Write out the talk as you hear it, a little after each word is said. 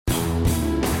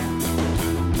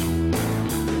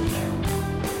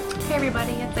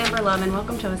everybody, it's Amber Love and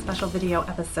welcome to a special video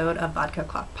episode of Vodka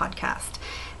Clock Podcast.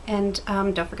 And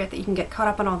don't forget that you can get caught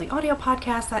up on all the audio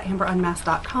podcasts at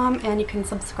amberunmasked.com, and you can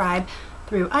subscribe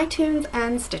through iTunes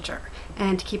and Stitcher.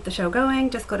 And to keep the show going,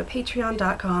 just go to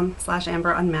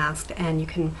patreon.com/amberunmasked and you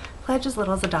can pledge as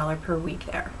little as $1 per week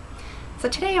there. So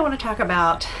today I want to talk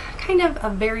about kind of a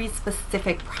very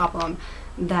specific problem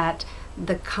that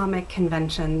the comic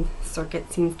convention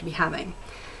circuit seems to be having.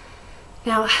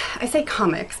 Now, I say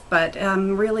comics, but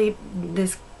really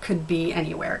this could be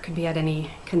anywhere. It could be at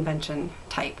any convention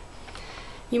type.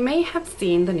 You may have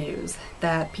seen the news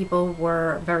that people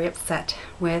were very upset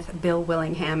with Bill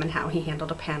Willingham and how he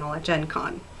handled a panel at Gen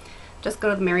Con. Just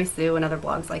go to the Mary Sue and other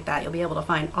blogs like that. You'll be able to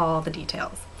find all the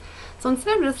details. So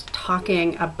instead of just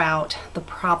talking about the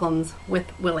problems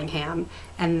with Willingham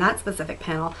and that specific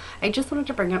panel, I just wanted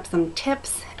to bring up some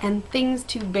tips and things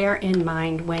to bear in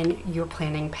mind when you're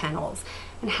planning panels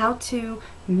and how to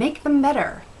make them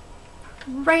better.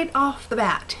 Right off the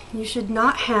bat, you should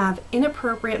not have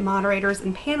inappropriate moderators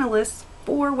and panelists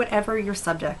for whatever your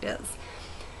subject is.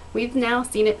 We've now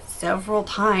seen it several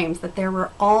times that there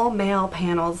were all male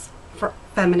panels for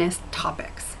feminist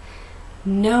topics.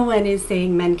 No one is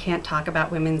saying men can't talk about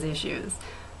women's issues,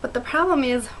 but the problem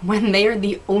is when they are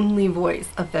the only voice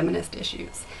of feminist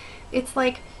issues. It's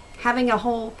like having a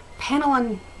whole panel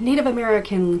on Native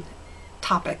American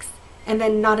topics and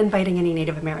then not inviting any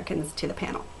Native Americans to the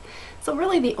panel. So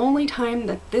really the only time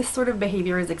that this sort of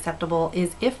behavior is acceptable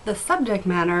is if the subject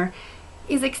matter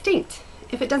is extinct,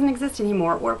 if it doesn't exist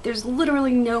anymore, or if there's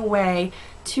literally no way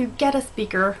to get a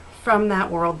speaker from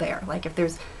that world there. Like if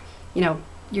there's,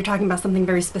 you're talking about something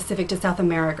very specific to South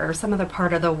America or some other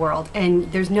part of the world,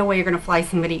 and there's no way you're going to fly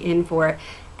somebody in for it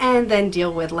and then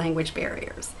deal with language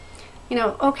barriers.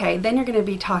 Okay, then you're going to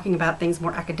be talking about things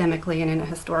more academically and in a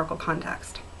historical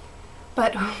context.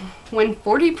 But when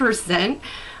 40%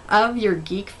 of your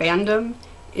geek fandom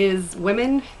is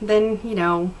women, then,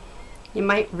 you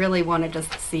might really want to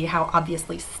just see how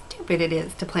obviously stupid it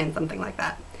is to plan something like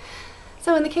that.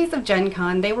 So in the case of Gen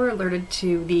Con, they were alerted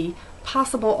to the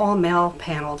possible all-male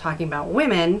panel talking about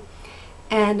women,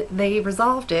 and they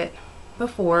resolved it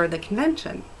before the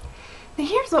convention. Now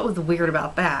here's what was weird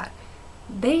about that.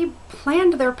 They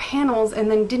planned their panels and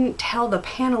then didn't tell the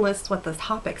panelists what the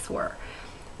topics were.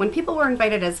 When people were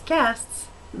invited as guests,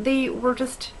 they were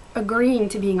just agreeing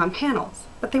to being on panels,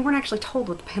 but they weren't actually told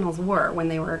what the panels were when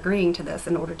they were agreeing to this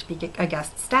in order to be a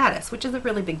guest status, which is a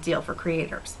really big deal for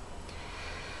creators.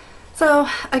 So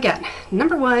again,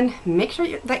 number one, make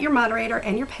sure that your moderator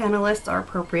and your panelists are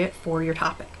appropriate for your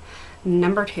topic.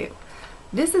 Number two,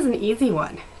 this is an easy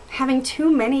one. Having too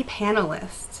many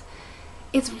panelists,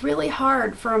 it's really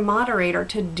hard for a moderator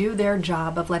to do their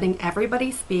job of letting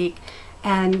everybody speak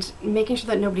and making sure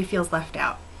that nobody feels left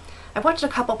out. I've watched a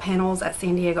couple panels at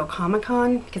San Diego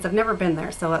Comic-Con because I've never been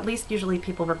there, so at least usually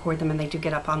people record them and they do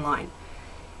get up online.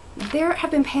 There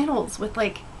have been panels with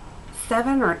like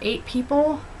 7 or 8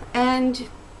 people, and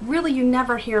really you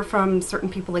never hear from certain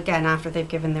people again after they've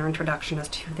given their introduction as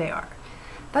to who they are.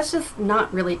 That's just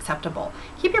not really acceptable.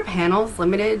 Keep your panels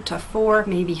limited to 4,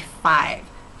 maybe 5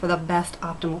 for the best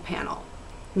optimal panel.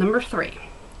 Number 3,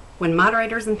 when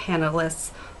moderators and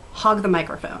panelists hog the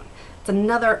microphone. It's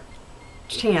another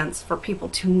chance for people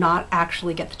to not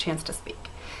actually get the chance to speak.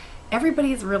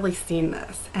 Everybody's really seen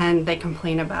this and they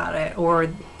complain about it, or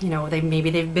maybe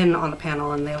they've been on the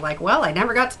panel and they're like, well, I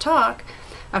never got to talk.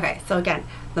 Okay, so again,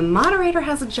 the moderator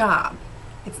has a job.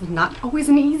 It's not always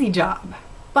an easy job,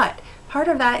 but part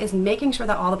of that is making sure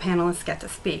that all the panelists get to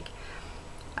speak.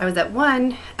 I was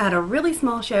at a really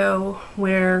small show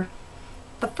where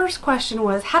the first question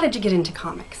was, how did you get into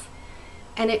comics?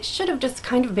 And it should have just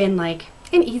kind of been like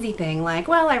an easy thing, like,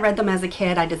 well, I read them as a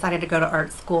kid, I decided to go to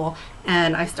art school,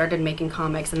 and I started making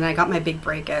comics, and then I got my big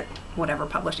break at whatever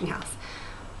publishing house.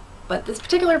 But this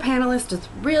particular panelist just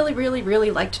really, really,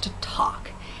 really liked to talk.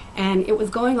 And it was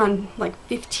going on like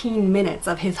 15 minutes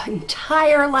of his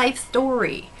entire life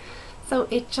story. So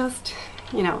it just,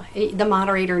 the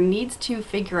moderator needs to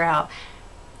figure out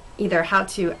either how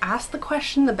to ask the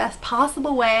question the best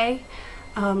possible way,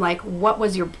 like what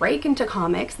was your break into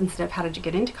comics instead of how did you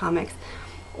get into comics,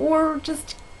 or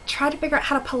just try to figure out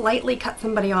how to politely cut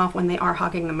somebody off when they are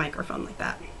hogging the microphone like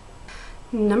that.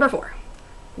 Number 4,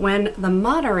 when the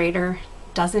moderator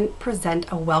doesn't present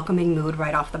a welcoming mood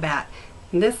right off the bat.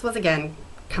 And this was again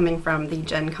coming from the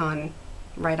Gen Con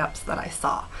write-ups that I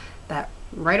saw, that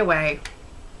right away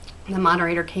the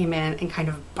moderator came in and kind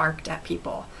of barked at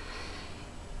people.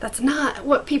 That's not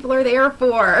what people are there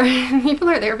for. People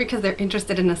are there because they're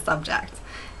interested in a subject.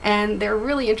 and they're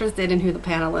really interested in who the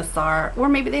panelists are, or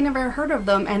maybe they never heard of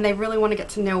them and they really want to get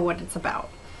to know what it's about.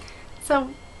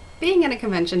 So being at a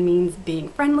convention means being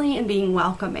friendly and being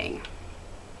welcoming.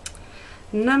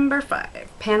 Number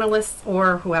 5, panelists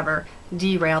or whoever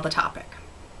derail the topic.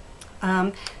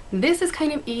 This is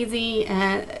kind of easy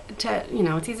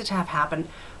it's easy to have happen,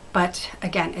 but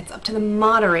again, it's up to the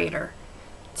moderator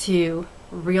to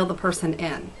reel the person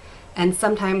in. And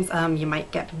sometimes you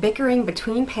might get bickering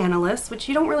between panelists, which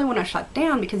you don't really want to shut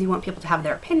down because you want people to have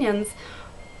their opinions,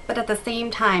 but at the same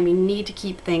time you need to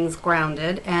keep things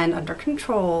grounded and under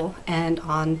control and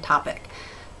on topic.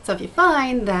 So if you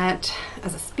find that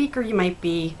as a speaker you might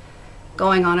be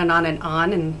going on and on and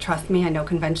on, and trust me, I know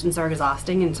conventions are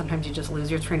exhausting and sometimes you just lose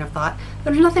your train of thought,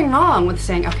 there's nothing wrong with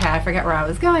saying, okay, I forget where I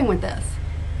was going with this.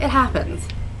 It happens.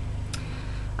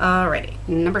 Alrighty,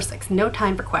 number 6, no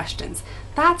time for questions.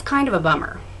 That's kind of a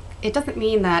bummer. It doesn't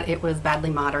mean that it was badly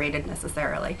moderated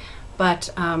necessarily, but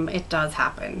it does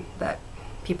happen that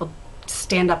people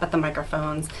stand up at the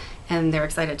microphones and they're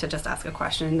excited to just ask a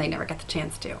question and they never get the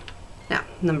chance to. Now,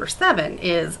 number 7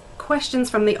 is questions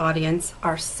from the audience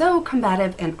are so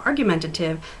combative and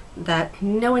argumentative that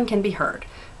no one can be heard.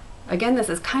 Again, this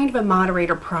is kind of a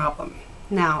moderator problem.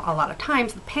 Now, a lot of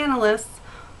times the panelists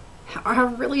are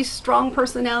really strong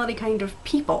personality kind of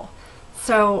people.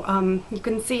 So you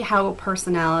can see how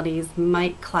personalities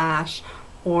might clash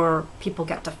or people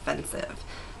get defensive.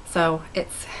 So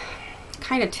it's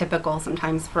kind of typical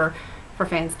sometimes for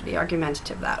fans to be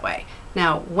argumentative that way.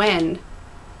 Now, when,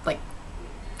 like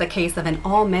the case of an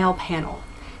all-male panel,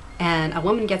 and a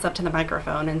woman gets up to the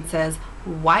microphone and says,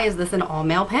 why is this an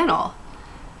all-male panel?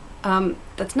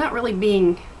 That's not really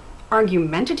being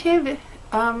argumentative,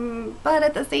 but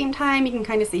at the same time you can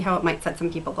kind of see how it might set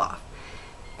some people off.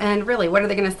 And really, what are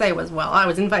they going to say was, well, I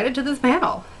was invited to this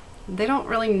panel. They don't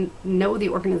really know the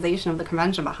organization of the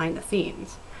convention behind the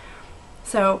scenes.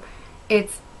 So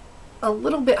it's a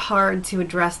little bit hard to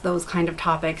address those kind of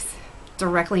topics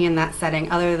directly in that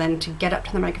setting, other than to get up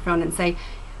to the microphone and say,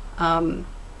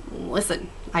 listen,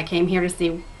 I came here to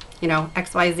see,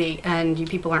 XYZ, and you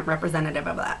people aren't representative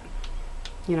of that.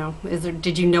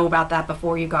 Did you know about that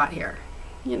before you got here?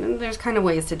 There's kind of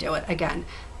ways to do it. Again,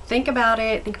 think about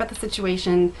it, think about the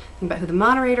situation, think about who the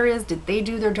moderator is. Did they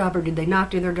do their job or did they not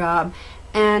do their job?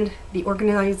 And the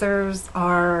organizers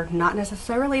are not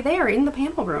necessarily there in the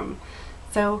panel room.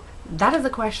 So that is a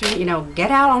question,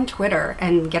 get out on Twitter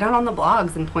and get out on the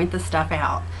blogs and point this stuff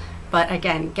out. But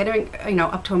again, getting,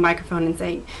 up to a microphone and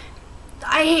saying,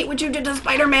 I hate what you did to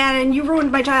Spider-Man and you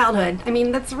ruined my childhood. I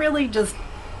mean, that's really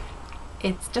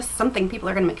it's just something people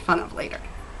are going to make fun of later.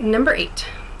 Number 8,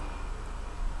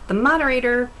 the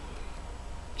moderator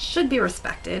should be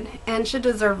respected and should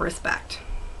deserve respect.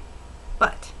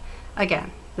 But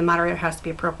again, the moderator has to be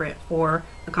appropriate for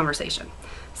the conversation.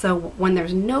 So when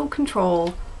there's no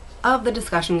control of the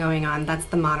discussion going on, that's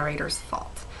the moderator's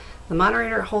fault. The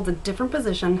moderator holds a different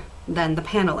position than the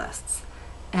panelists.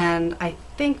 And I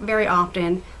think very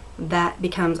often that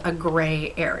becomes a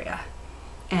gray area.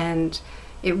 And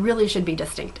it really should be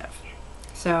distinctive.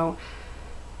 So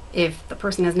if the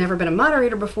person has never been a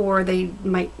moderator before, they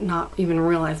might not even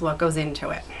realize what goes into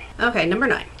it. Okay, number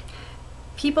 9.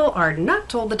 People are not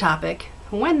told the topic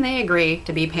when they agree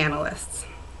to be panelists.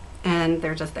 And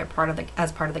they're just as part of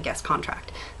the guest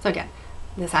contract. So again,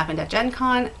 this happened at Gen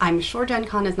Con. I'm sure Gen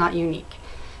Con is not unique.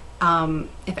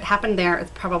 If it happened there, it's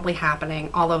probably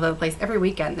happening all over the place. Every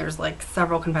weekend there's like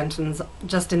several conventions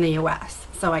just in the US.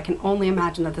 So I can only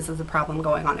imagine that this is a problem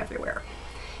going on everywhere.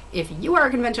 If you are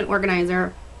a convention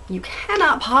organizer, you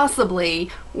cannot possibly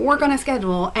work on a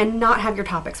schedule and not have your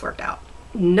topics worked out.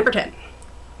 Number 10,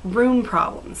 room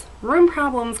problems. Room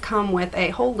problems come with a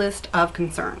whole list of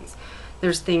concerns.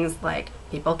 There's things like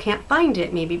people can't find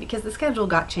it, maybe because the schedule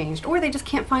got changed, or they just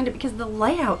can't find it because the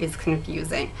layout is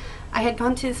confusing. I had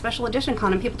gone to Special Edition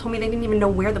Con and people told me they didn't even know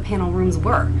where the panel rooms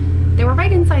were. They were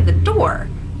right inside the door,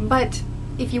 but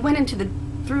if you went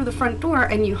through the front door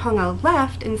and you hung a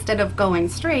left instead of going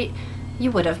straight, you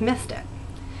would have missed it.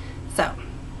 So,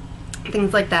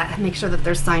 things like that. Make sure that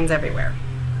there's signs everywhere.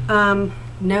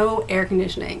 No air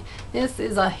conditioning. This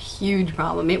is a huge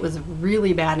problem. It was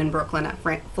really bad in Brooklyn at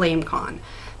FlameCon.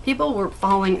 People were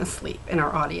falling asleep in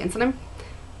our audience, and I'm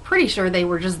pretty sure they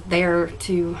were just there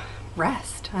to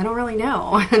rest. I don't really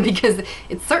know, because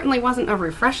it certainly wasn't a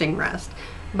refreshing rest.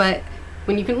 But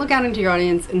when you can look out into your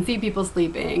audience and see people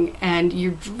sleeping and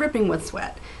you're dripping with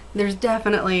sweat, there's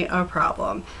definitely a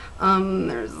problem.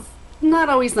 There's not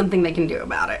always something they can do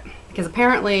about it. Because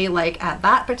apparently, like at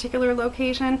that particular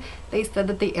location, they said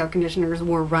that the air conditioners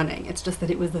were running. It's just that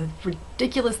it was a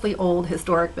ridiculously old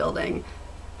historic building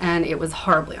and it was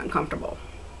horribly uncomfortable.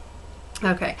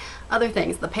 Okay, other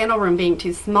things, the panel room being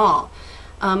too small.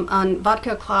 On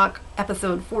Vodka O'Clock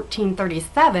episode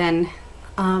 1437,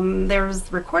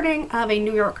 there's recording of a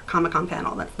New York Comic Con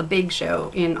panel. That's the big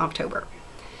show in October.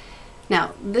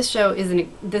 Now, this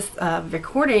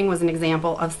recording was an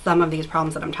example of some of these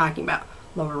problems that I'm talking about.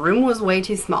 The room was way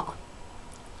too small.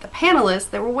 The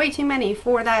panelists, there were way too many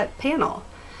for that panel.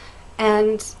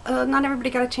 And not everybody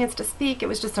got a chance to speak. It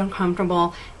was just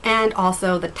uncomfortable. And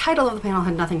also, the title of the panel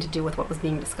had nothing to do with what was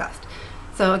being discussed.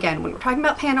 So again, when we're talking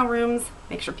about panel rooms,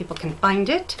 make sure people can find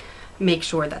it. Make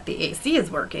sure that the AC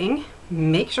is working.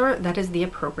 Make sure that is the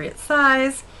appropriate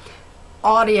size.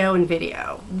 Audio and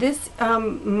video. This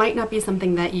might not be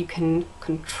something that you can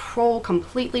control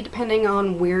completely depending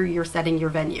on where you're setting your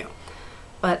venue.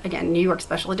 But again, New York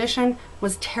Special Edition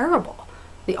was terrible.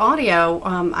 The audio,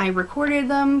 I recorded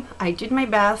them, I did my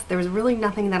best. There was really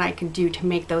nothing that I could do to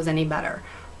make those any better.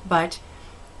 But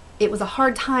it was a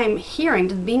hard time hearing,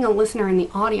 just being a listener in the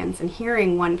audience and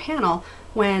hearing one panel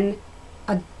when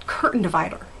a curtain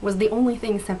divider was the only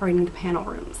thing separating the panel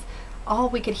rooms. All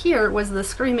we could hear was the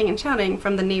screaming and shouting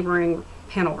from the neighboring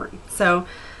panel room. So,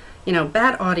 you know,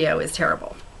 bad audio is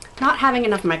terrible. Not having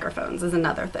enough microphones is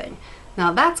another thing.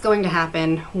 Now that's going to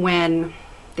happen when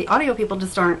the audio people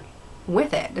just aren't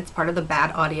with it. It's part of the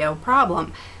bad audio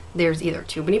problem. There's either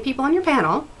too many people on your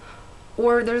panel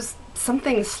or there's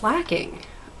something slacking.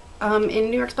 In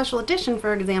New York Special Edition,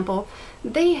 for example,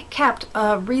 they kept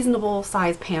a reasonable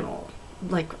size panel,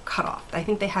 like cutoff. I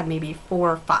think they had maybe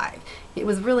 4 or 5. It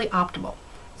was really optimal.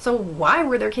 So why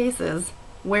were there cases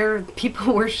where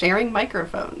people were sharing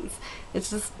microphones? It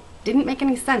just didn't make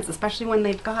any sense, especially when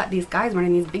they've got these guys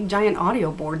running these big giant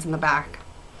audio boards in the back.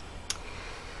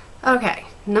 Okay,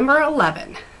 number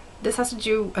 11. This has to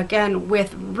do, again,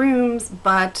 with rooms,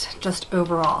 but just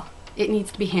overall. It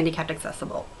needs to be handicapped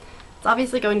accessible. It's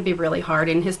obviously going to be really hard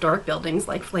in historic buildings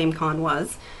like FlameCon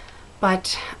was,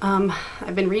 but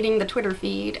I've been reading the Twitter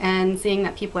feed and seeing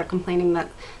that people are complaining that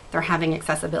they're having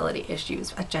accessibility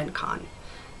issues at Gen Con.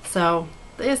 So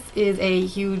this is a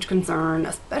huge concern,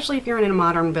 especially if you're in a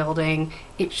modern building.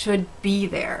 It should be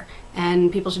there,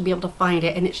 and people should be able to find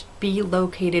it, and it should be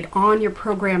located on your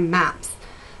program maps.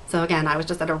 So again, I was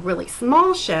just at a really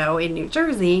small show in New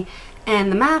Jersey,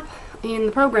 and the map in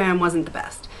the program wasn't the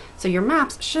best. So your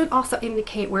maps should also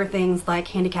indicate where things like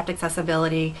handicapped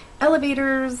accessibility,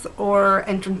 elevators, or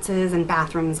entrances and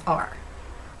bathrooms are.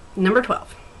 Number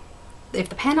 12. If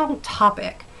the panel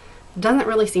topic doesn't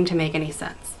really seem to make any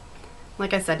sense.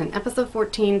 Like I said, in episode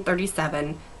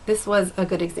 1437, this was a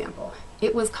good example.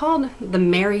 It was called the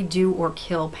Marry, Do, or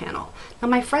Kill panel. Now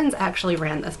my friends actually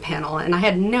ran this panel and I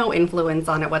had no influence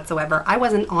on it whatsoever. I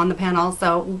wasn't on the panel,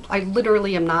 so I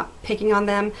literally am not picking on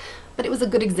them, but it was a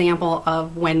good example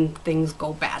of when things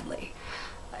go badly.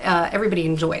 Everybody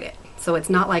enjoyed it, so it's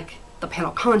not like the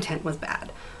panel content was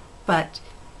bad, but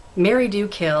Marry, Do,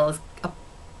 Kill is a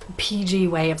PG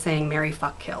way of saying marry,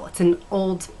 fuck, kill. It's an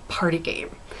old party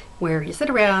game where you sit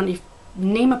around, you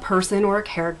name a person or a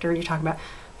character, and you talk about,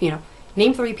 you know,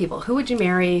 name 3 people. Who would you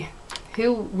marry?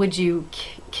 Who would you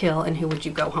kill? And who would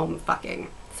you go home fucking?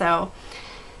 So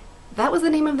that was the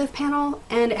name of this panel,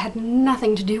 and it had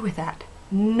nothing to do with that.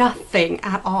 Nothing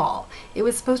at all. It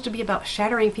was supposed to be about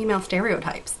shattering female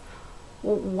stereotypes.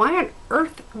 Well, why on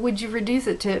earth would you reduce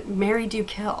it to marry, do,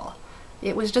 kill?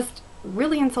 It was just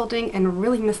really insulting and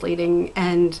really misleading,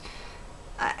 and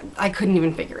I couldn't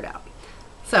even figure it out.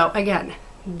 So again,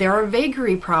 there are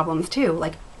vagary problems too,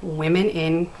 like women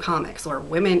in comics or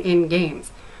women in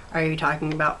games. Are you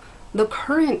talking about the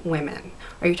current women?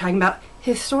 Are you talking about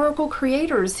historical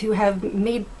creators who have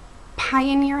made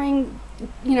pioneering,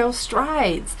 you know,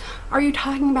 strides? Are you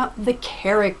talking about the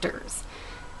characters?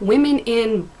 Women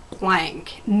in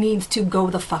blank needs to go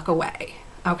the fuck away,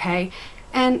 okay?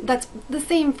 And that's the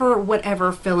same for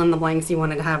whatever fill in the blanks you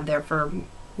wanted to have there for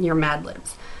your Mad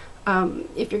Libs.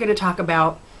 If you're going to talk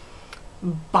about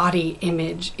body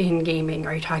image in gaming,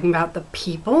 are you talking about the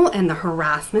people and the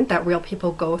harassment that real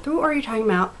people go through, or are you talking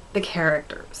about the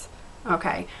characters?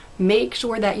 Okay, make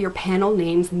sure that your panel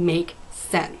names make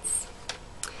sense.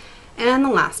 And the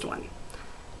last one,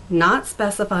 not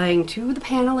specifying to the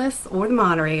panelists or the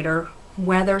moderator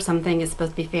whether something is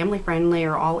supposed to be family friendly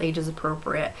or all ages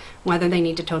appropriate, whether they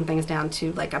need to tone things down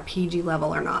to like a PG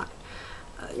level or not.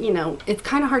 You know, it's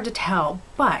kind of hard to tell,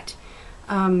 but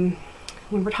when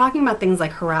we're talking about things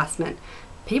like harassment,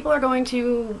 people are going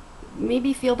to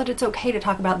maybe feel that it's okay to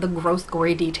talk about the gross,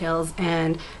 gory details,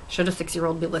 and should a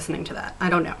 6-year-old be listening to that? I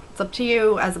don't know. It's up to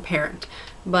you as a parent.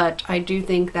 But I do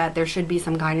think that there should be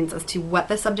some guidance as to what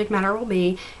the subject matter will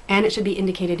be, and it should be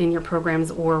indicated in your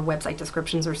programs or website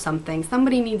descriptions or something.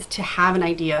 Somebody needs to have an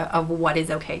idea of what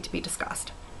is okay to be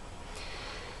discussed.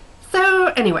 So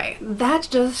anyway, that's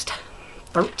just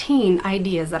 13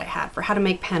 ideas that I had for how to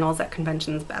make panels at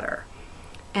conventions better.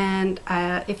 And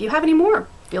if you have any more,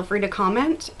 feel free to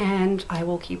comment and I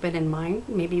will keep it in mind.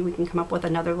 Maybe we can come up with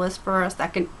another list for a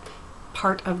second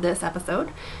part of this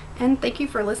episode. And thank you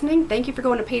for listening. Thank you for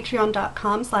going to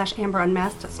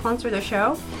patreon.com/AmberUnmasked to sponsor the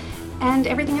show. And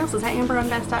everything else is at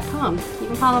amberunmasked.com. You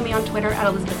can follow me on Twitter at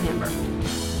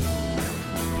ElizabethAmber.